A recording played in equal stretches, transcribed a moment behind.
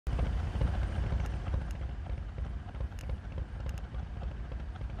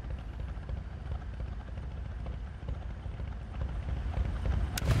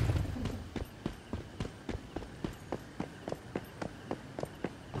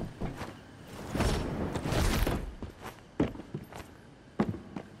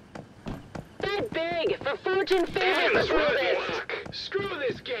big for Fortune fans. Screw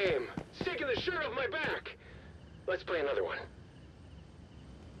this game. It's taking the shirt off my back. Let's play another one.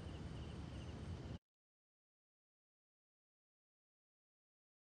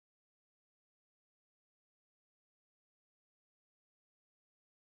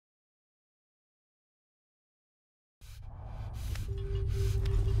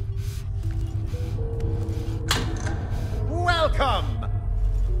 Welcome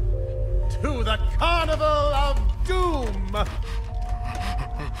to the Carnival of Doom!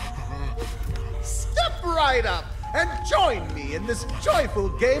 Step right up and join me in this joyful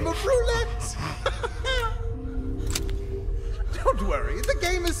game of roulette! Don't worry, the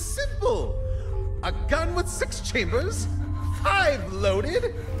game is simple. A gun with 6 chambers, 5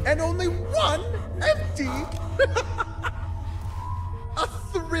 loaded, and only 1 empty! A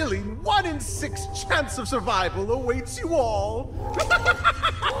thrilling 1 in 6 chance of survival awaits you all.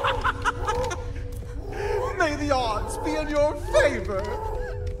 May the odds be in your favor.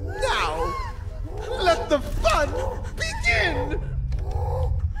 Now, let the fun begin.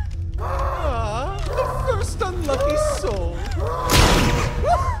 The first unlucky soul.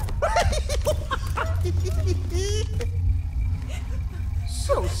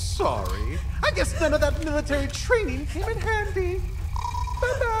 So sorry. I guess none of that military training came in handy.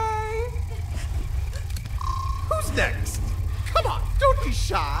 Bye-bye. Who's next? Come on, don't be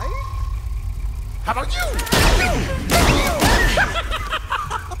shy. How about you?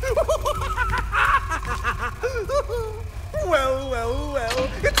 Well.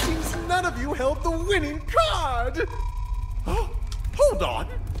 It seems none of you held the winning card. Oh, hold on.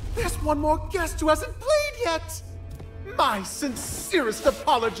 There's one more guest who hasn't played yet. My sincerest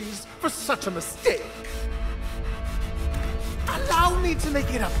apologies for such a mistake. Allow me to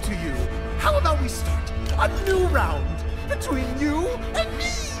make it up to you. How about we start a new round between you and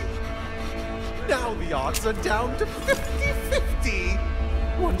me? Now the odds are down to 50-50.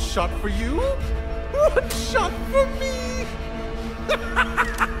 1 shot for you, 1 shot for me.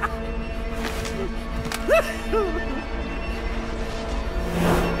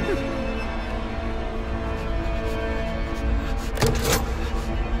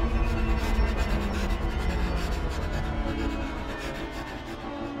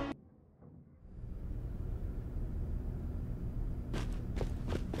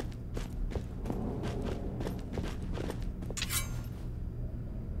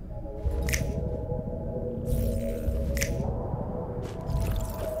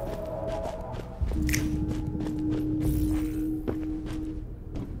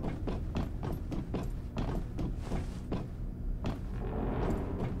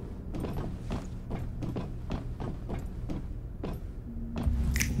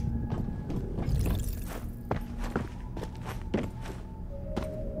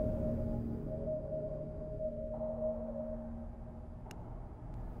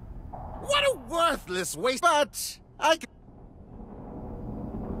 What a worthless waste, but I can...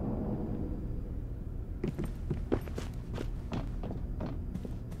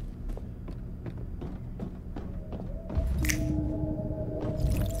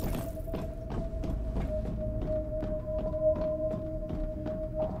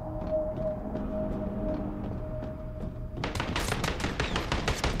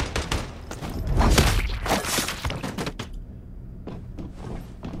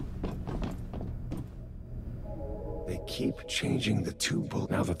 They keep changing the 2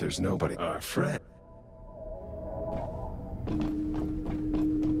 bullets now that there's nobody. Our friend.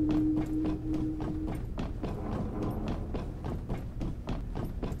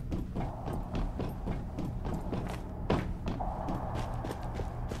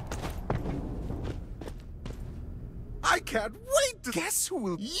 I can't wait to guess who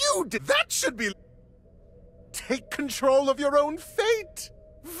will you did. That should be... Take control of your own fate.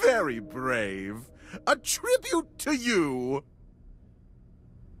 Very brave. A tribute to you.